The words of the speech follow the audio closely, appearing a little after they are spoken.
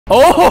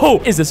Oh,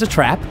 is this a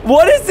trap?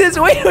 What is this?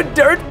 Wait, a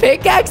dirt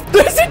pickaxe?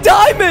 There's a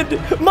diamond!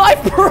 My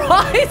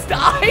prized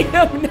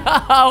item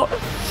now!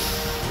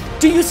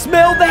 Do you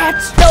smell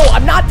that? No,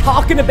 I'm not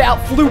talking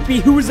about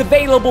Floopy, who is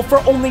available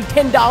for only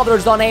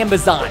 $10 on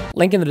Amazon.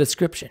 Link in the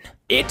description.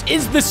 It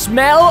is the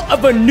smell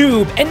of a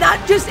noob, and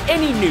not just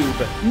any noob.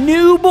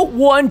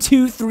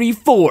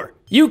 Noob1234.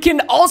 You can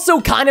also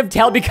kind of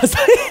tell because...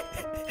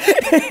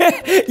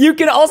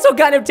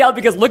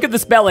 look at the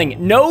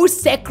spelling. No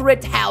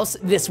secret house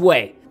this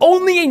way.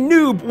 Only a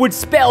noob would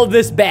spell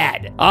this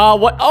bad.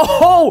 What?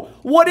 Oh,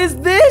 what is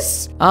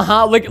this?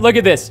 Look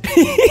at this.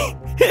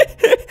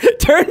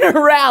 Turn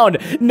around.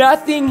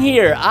 Nothing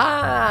here.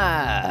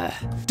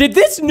 Did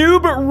this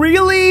noob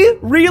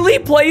really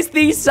place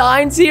these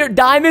signs here?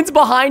 Diamonds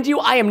behind you?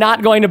 I am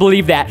not going to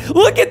believe that.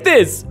 Look at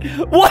this.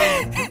 What?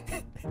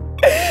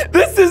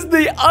 This is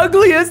the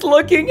ugliest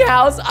looking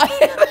house I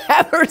have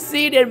ever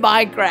seen in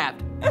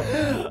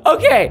Minecraft.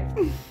 Okay.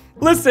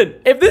 Listen,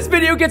 if this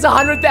video gets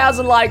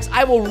 100,000 likes,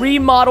 I will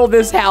remodel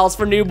this house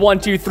for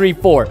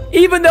Noob1234.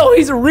 Even though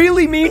he's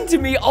really mean to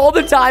me all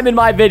the time in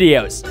my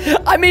videos.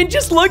 I mean,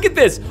 just look at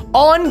this.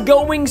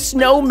 Ongoing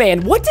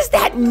snowman. What does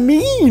that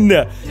mean?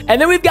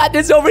 And then we've got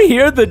this over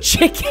here, the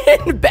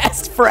chicken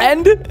best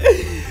friend.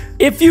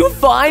 If you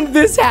find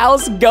this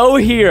house, go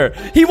here.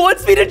 He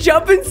wants me to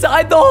jump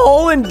inside the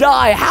hole and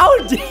die. How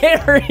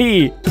dare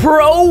he?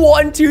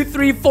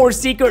 Pro1234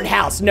 secret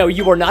house. No,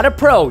 you are not a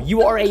pro.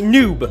 You are a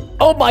noob.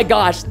 Oh my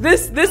gosh,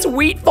 this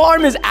wheat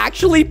farm is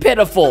actually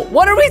pitiful.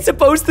 What are we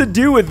supposed to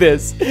do with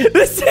this?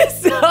 This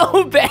is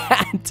so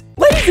bad.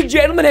 Ladies and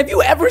gentlemen, have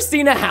you ever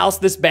seen a house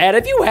this bad?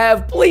 If you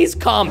have, please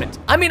comment.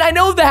 I mean, I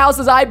know the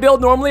houses I build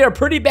normally are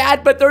pretty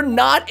bad, but they're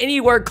not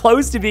anywhere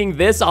close to being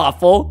this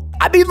awful.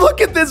 I mean, look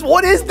at this.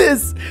 What is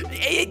this?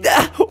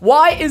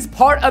 Why is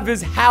part of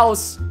his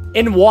house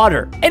in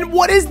water? And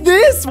what is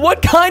this?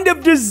 What kind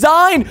of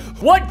design?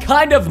 What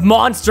kind of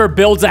monster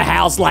builds a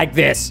house like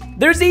this?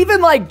 There's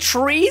even like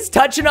trees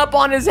touching up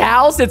on his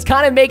house. It's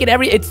kind of making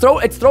it's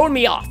throwing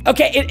me off.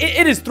 Okay,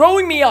 it is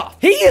throwing me off.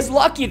 He is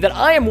lucky that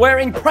I am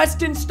wearing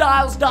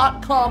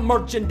PrestonPlayz.com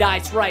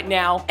merchandise right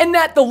now, and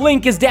that the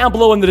link is down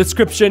below in the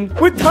description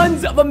with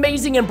tons of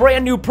amazing and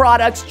brand new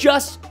products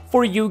just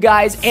for you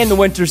guys and the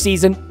winter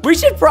season. We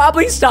should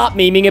probably stop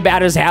memeing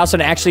about his house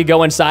and actually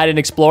go inside and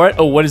explore it.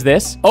 Oh, what is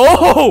this?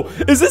 Oh,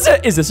 is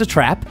this a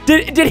trap?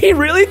 Did he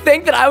really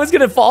think that I was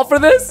gonna fall for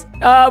this?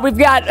 We've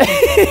got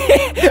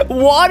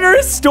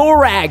water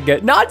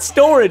storage, not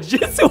storage,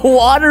 just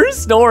water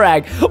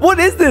storage. What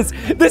is this?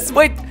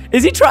 Wait,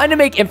 is he trying to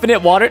make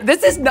infinite water?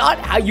 This is not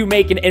how you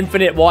make an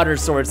infinite water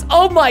source.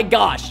 Oh my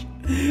gosh.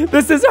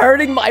 This is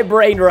hurting my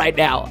brain right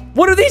now.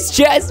 What are these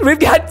chests? We've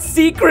got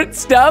secret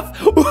stuff.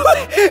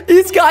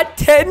 He's got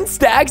 10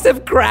 stacks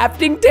of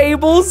crafting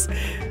tables,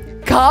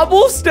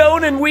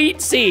 cobblestone and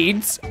wheat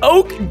seeds,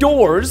 oak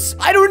doors.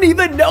 I don't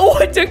even know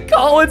what to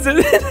call it in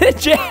the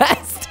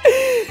chest.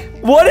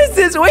 What is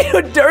this? Wait,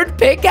 a dirt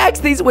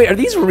pickaxe? Wait, are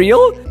these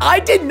real? I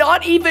did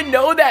not even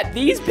know that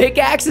these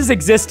pickaxes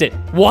existed.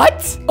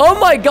 What? Oh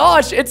my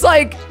gosh, it's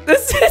like,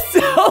 this is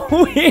so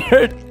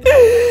weird.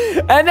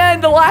 And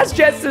then the last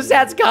chest just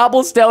has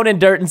cobblestone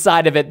and dirt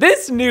inside of it.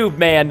 This noob,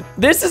 man,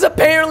 this is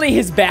apparently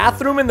his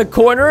bathroom in the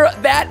corner.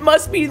 That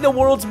must be the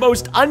world's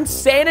most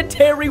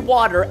unsanitary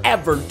water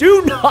ever.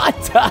 Do not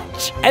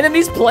touch. And then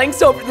these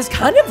planks over, this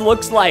kind of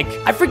looks like,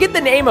 I forget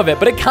the name of it,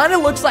 but it kind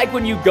of looks like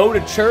when you go to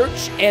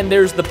church and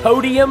there's the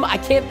podium. I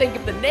can't think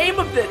of the name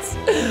of this.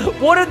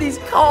 What are these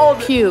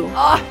called? Pew.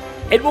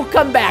 It will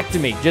come back to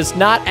me, just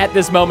not at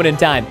this moment in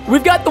time.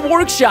 We've got the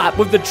workshop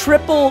with the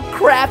triple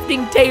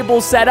crafting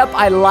table setup.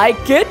 I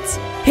like it.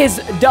 His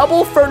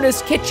double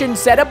furnace kitchen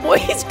setup. Well,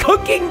 he's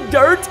cooking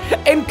dirt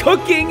and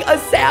cooking a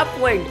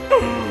sapling.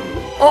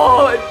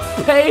 Oh, it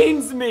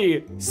pains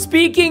me.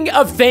 Speaking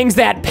of things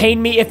that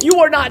pain me, if you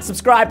are not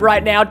subscribed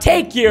right now,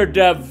 take your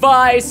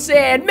device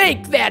and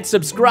make that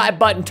subscribe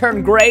button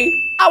turn gray.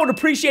 I would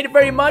appreciate it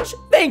very much.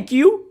 Thank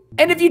you.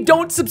 And if you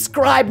don't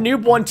subscribe,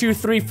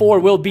 Noob1234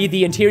 will be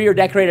the interior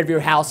decorator of your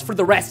house for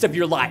the rest of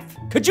your life.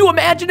 Could you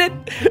imagine it?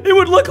 It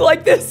would look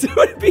like this. It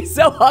would be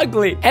so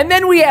ugly. And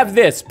then we have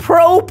this,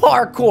 pro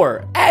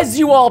parkour. As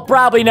you all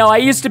probably know, I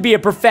used to be a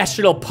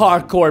professional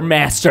parkour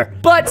master.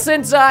 But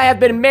since I have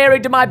been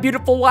married to my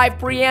beautiful wife,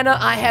 Brianna,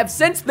 I have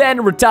since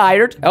then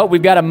retired. Oh,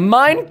 we've got a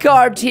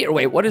minecart here.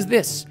 Wait, what is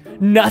this?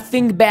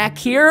 Nothing back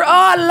here.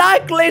 Oh,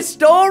 likely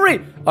story.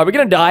 Are we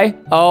gonna die?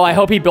 Oh, I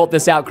hope he built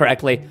this out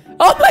correctly.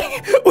 Oh my,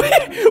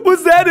 wait,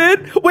 was that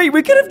it? Wait,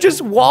 we could have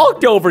just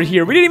walked over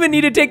here. We didn't even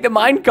need to take the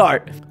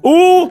minecart.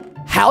 Ooh,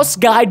 house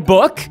guide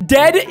book.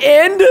 Dead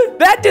end?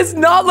 That does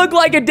not look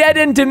like a dead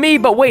end to me,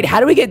 but wait,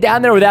 how do we get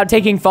down there without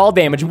taking fall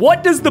damage?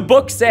 What does the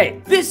book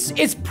say? This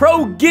is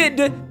pro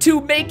guide to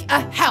make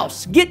a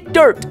house. Get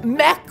dirt,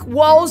 make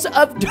walls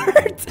of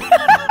dirt.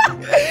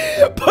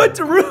 Put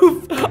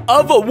roof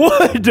of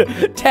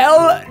wood.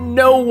 Tell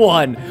no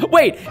one.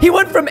 Wait, he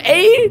went from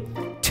A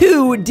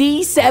to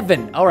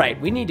D7. All right,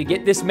 we need to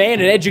get this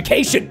man an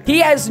education. He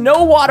has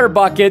no water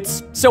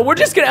buckets, so we're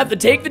just gonna have to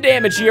take the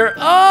damage here.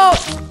 Oh,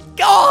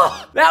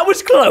 Oh, that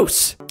was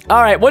close.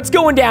 All right, what's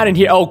going down in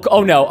here?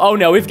 Oh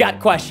no, we've got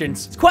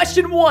questions.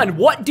 Question 1,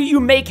 what do you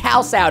make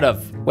house out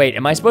of? Wait,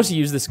 am I supposed to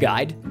use this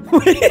guide?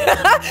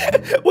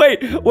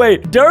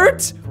 Wait,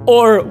 dirt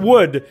or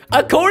wood?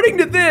 According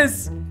to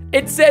this,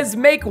 it says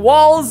make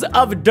walls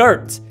of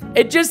dirt.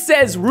 It just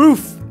says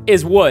roof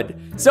is wood.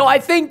 So I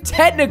think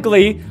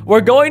technically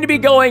we're going to be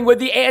going with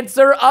the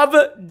answer of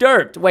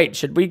dirt. Wait,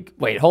 should we?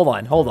 Wait, hold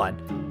on.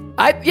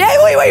 Wait,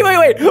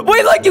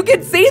 look, you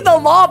can see the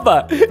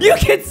lava. You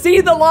can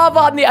see the lava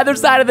on the other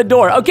side of the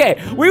door.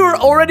 Okay, we were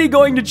already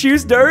going to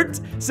choose dirt,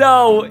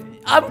 so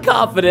I'm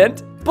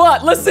confident.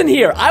 But listen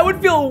here, I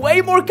would feel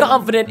way more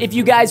confident if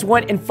you guys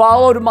went and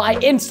followed my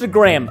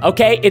Instagram,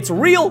 okay? It's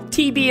real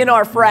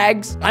TBNR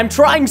frags. I'm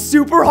trying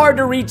super hard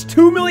to reach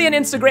 2 million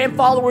Instagram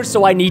followers,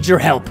 so I need your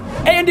help.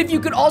 And if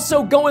you could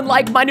also go and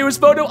like my newest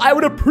photo, I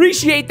would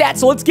appreciate that.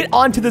 So let's get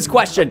on to this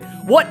question.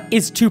 What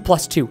is 2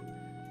 plus 2?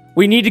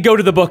 We need to go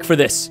to the book for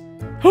this.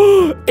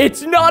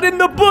 It's not in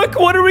the book.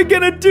 What are we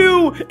gonna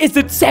do? Is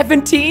it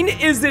 17?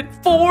 Is it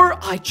 4?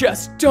 I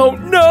just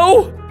don't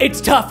know. It's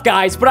tough,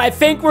 guys, but I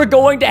think we're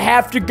going to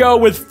have to go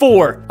with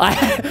 4.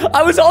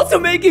 I was also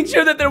making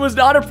sure that there was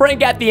not a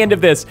prank at the end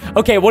of this.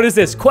 Okay, what is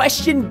this?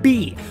 Question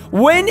B.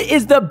 When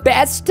is the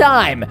best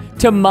time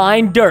to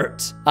mine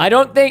dirt? I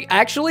don't think,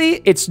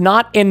 actually, it's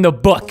not in the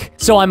book.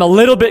 So I'm a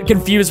little bit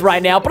confused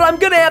right now, but I'm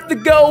gonna have to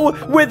go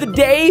with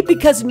day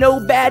because no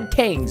bad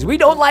things. We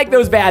don't like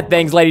those bad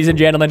things, ladies and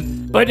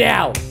gentlemen. But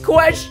now,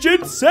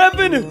 question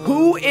 7.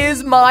 Who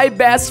is my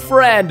best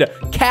friend?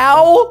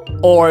 Cow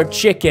or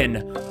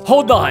chicken?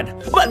 Hold on,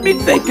 let me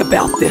think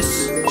about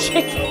this.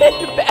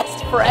 Chicken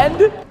best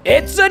friend?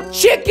 It's a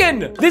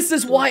chicken. This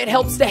is why it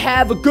helps to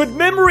have a good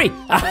memory.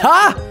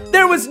 Aha!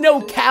 There was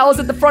no cows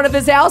at the front of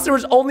his house. There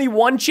was only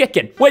 1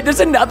 chicken. Wait,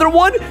 there's another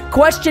one?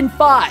 Question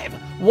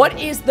 5. What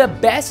is the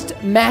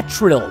best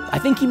material? I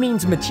think he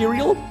means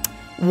material.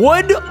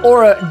 Wood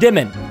or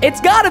diamond?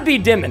 It's gotta be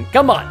diamond,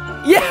 come on.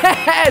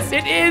 Yes,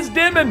 it is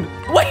diamond.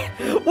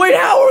 Wait,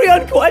 how are we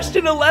on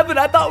question 11?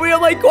 I thought we were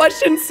on like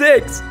question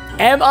 6.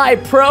 Am I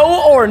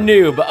pro or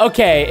noob?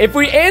 Okay, if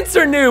we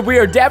answer noob, we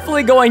are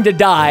definitely going to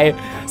die.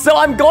 So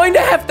I'm going to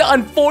have to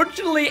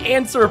unfortunately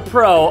answer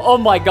pro. Oh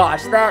my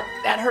gosh,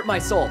 that hurt my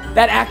soul.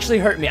 That actually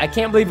hurt me. I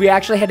can't believe we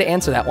actually had to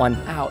answer that one.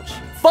 Ouch.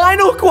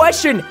 Final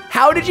question.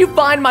 How did you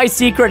find my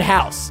secret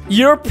house?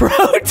 You're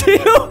pro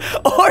too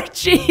or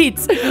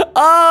cheats?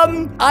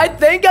 I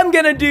think I'm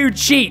gonna do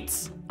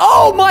cheats.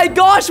 Oh my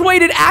gosh,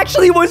 wait, it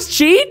actually was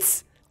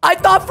cheats? I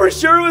thought for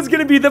sure it was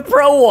gonna be the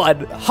pro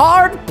one.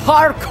 Hard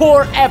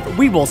parkour ever.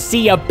 We will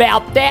see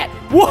about that.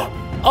 Whoa.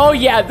 Oh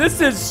yeah, this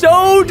is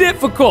so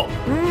difficult.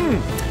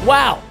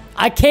 Wow,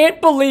 I can't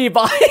believe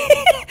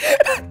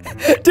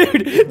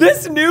Dude,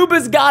 this noob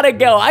has gotta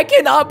go. I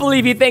cannot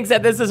believe he thinks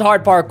that this is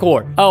hard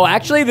parkour. Oh,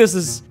 actually, this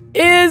is...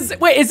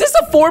 Wait, is this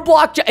a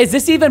 4-block jump? Is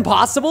this even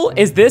possible?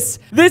 This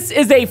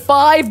is a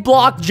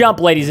 5-block jump,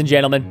 ladies and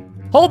gentlemen.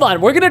 Hold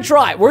on, we're gonna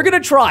try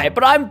it,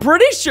 but I'm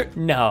pretty sure,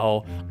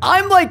 no.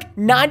 I'm like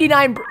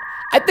 99,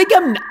 I think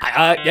I'm,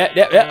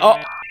 oh,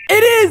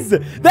 it is!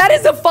 That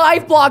is a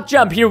 5-block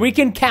jump. Here, we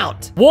can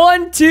count.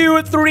 1,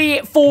 2, 3,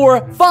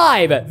 4,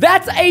 5.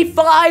 That's a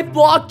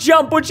 5-block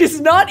jump, which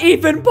is not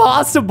even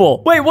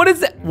possible. Wait, what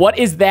is that? What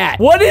is that?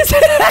 What is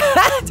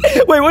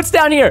that? Wait, what's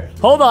down here?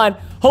 Hold on.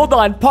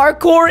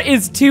 Parkour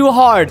is too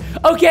hard.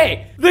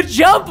 Okay, the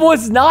jump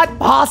was not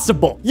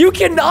possible. You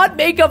cannot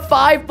make a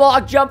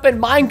 5-block jump in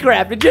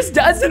Minecraft. It just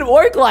doesn't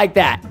work like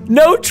that.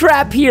 No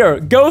trap here.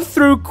 Go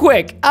through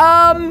quick.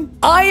 I'm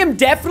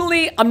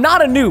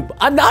not a noob.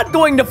 I'm not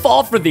going to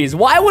fall for these.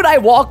 Why would I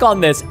walk on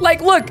this?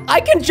 Like, look,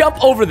 I can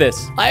jump over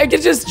this. I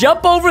can just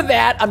jump over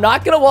that. I'm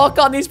not gonna walk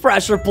on these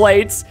pressure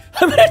plates.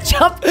 I'm gonna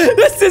jump.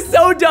 This is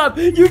so dumb.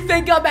 You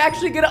think I'm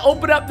actually gonna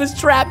open up this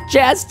trap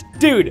chest?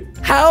 Dude,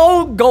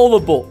 how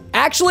gullible.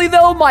 Actually,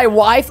 though, my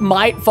wife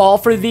might fall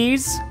for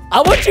these.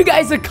 I want you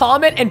guys to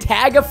comment and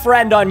tag a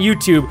friend on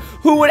YouTube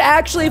who would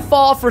actually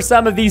fall for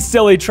some of these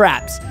silly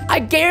traps. I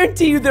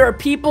guarantee you there are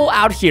people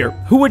out here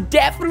who would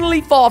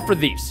definitely fall for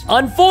these.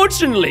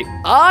 Unfortunately,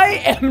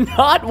 I am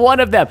not one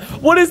of them.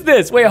 What is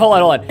this? Wait, hold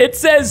on. It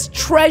says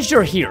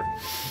treasure here.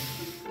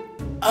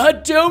 I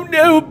don't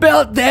know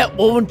about that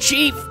one,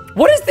 Chief.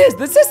 What is this?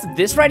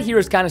 This right here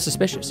is kind of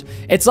suspicious.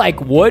 It's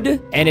like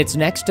wood and it's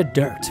next to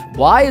dirt.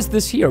 Why is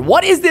this here?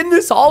 What is in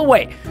this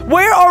hallway?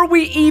 Where are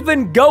we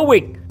even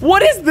going?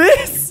 What is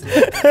this?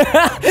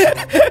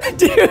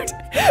 Dude,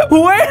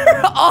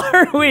 where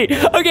are we?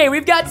 Okay,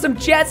 we've got some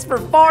chests for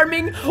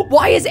farming.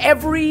 Why is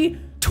every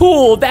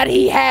tool that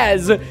he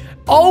has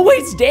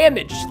always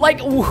damaged? Like,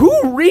 who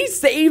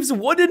resaves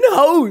wooden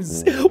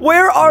hose?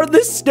 Where are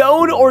the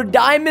stone or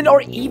diamond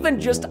or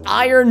even just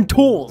iron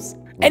tools?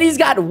 And he's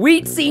got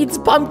wheat seeds,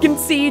 pumpkin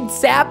seeds,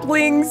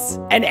 saplings,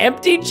 an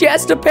empty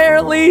chest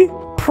apparently.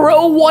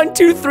 Pro 1,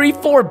 2, 3,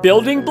 4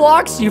 building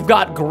blocks. You've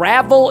got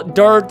gravel,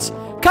 dirt,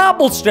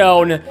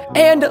 cobblestone,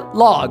 and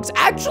logs.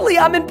 Actually,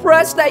 I'm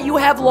impressed that you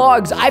have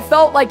logs. I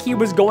felt like he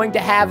was going to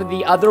have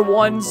the other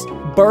ones,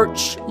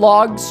 birch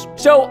logs.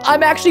 So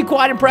I'm actually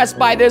quite impressed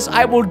by this.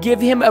 I will give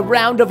him a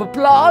round of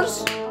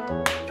applause,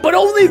 but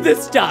only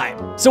this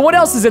time. So what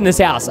else is in this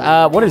house?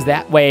 What is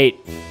that? Wait.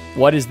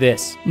 What is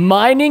this?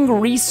 Mining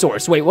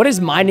resource. Wait, what is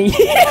mining?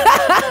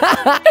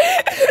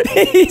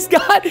 He's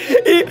got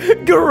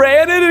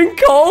granite and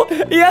coal.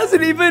 He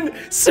hasn't even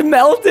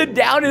smelted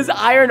down his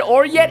iron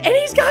ore yet, and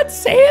he's got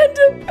sand.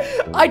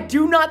 I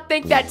do not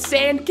think that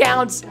sand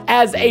counts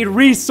as a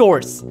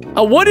resource.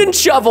 A wooden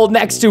shovel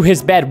next to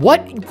his bed. Why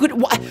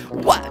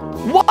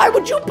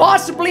would you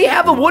possibly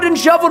have a wooden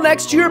shovel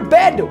next to your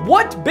bed?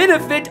 What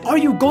benefit are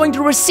you going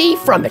to receive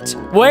from it?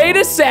 Wait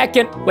a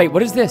second. Wait,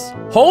 what is this?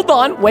 Hold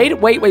on. Wait.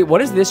 What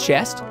is this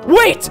chest?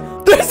 Wait,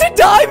 there's a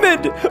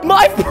diamond.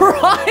 My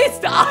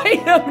prized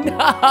item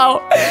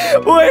now.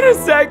 Wait a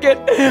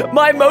second.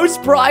 My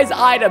most prized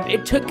item.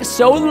 It took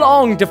so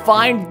long to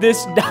find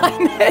this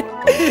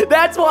diamond.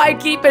 That's why I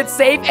keep it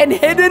safe and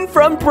hidden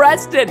from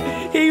Preston.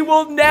 He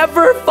will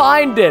never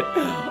find it.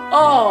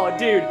 Oh,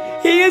 dude,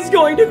 he is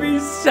going to be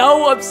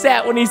so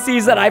upset when he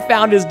sees that I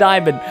found his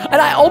diamond.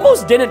 And I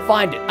almost didn't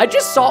find it. I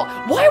just saw,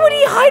 why would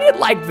he hide it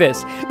like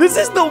this? This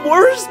is the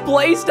worst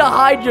place to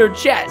hide your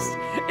chest.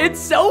 It's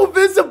so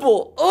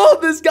visible. Oh,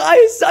 this guy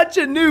is such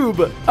a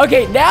noob.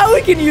 Okay, now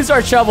we can use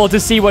our shovel to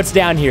see what's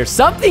down here.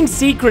 Something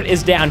secret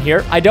is down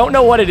here. I don't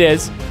know what it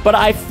is, but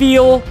I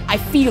feel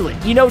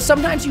it. You know,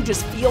 sometimes you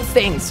just feel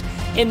things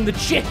in the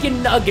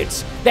chicken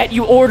nuggets that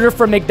you order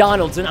from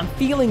McDonald's, and I'm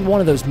feeling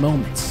one of those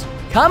moments.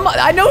 Come on,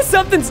 I know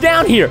something's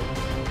down here.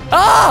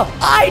 Oh,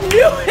 I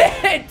knew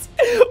it.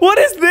 What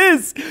is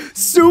this?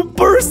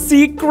 Super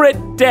secret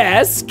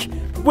desk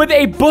with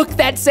a book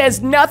that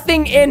says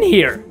nothing in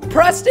here.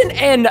 Preston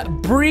and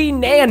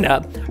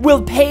Brianna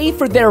will pay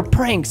for their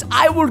pranks.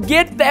 I will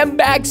get them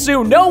back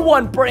soon. No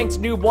one pranks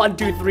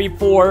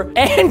Noob1234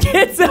 and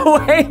gets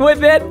away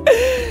with it.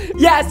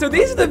 Yeah, so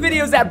these are the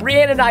videos that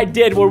Brianna and I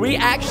did where we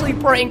actually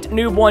pranked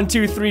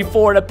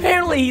Noob1234, and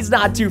apparently he's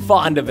not too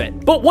fond of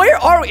it. But where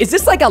are we? Is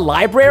this like a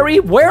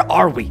library? Where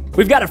are we?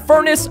 We've got a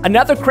furnace,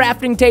 another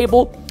crafting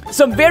table,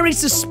 some very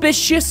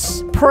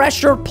suspicious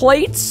pressure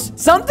plates.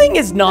 Something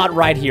is not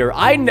right here.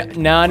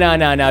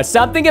 No.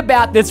 Something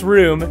about this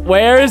room.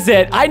 Where is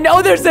it? I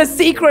know there's a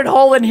secret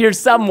hole in here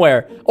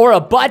somewhere. Or a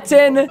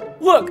button.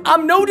 Look,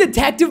 I'm no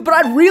detective, but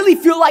I really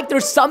feel like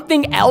there's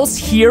something else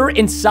here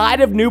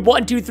inside of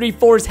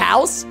Noob1234's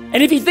house.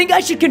 And if you think I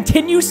should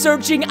continue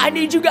searching, I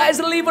need you guys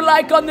to leave a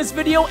like on this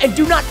video, and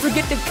do not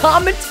forget to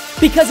comment,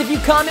 because if you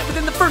comment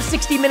within the first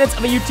 60 minutes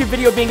of a YouTube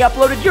video being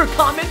uploaded, your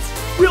comments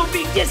will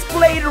be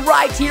displayed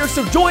right here.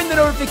 So join the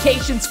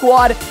notification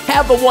squad.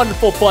 Have a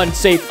wonderful, fun,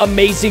 safe,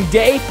 amazing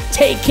day.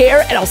 Take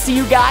care, and I'll see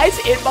you guys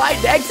in my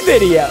next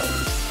video.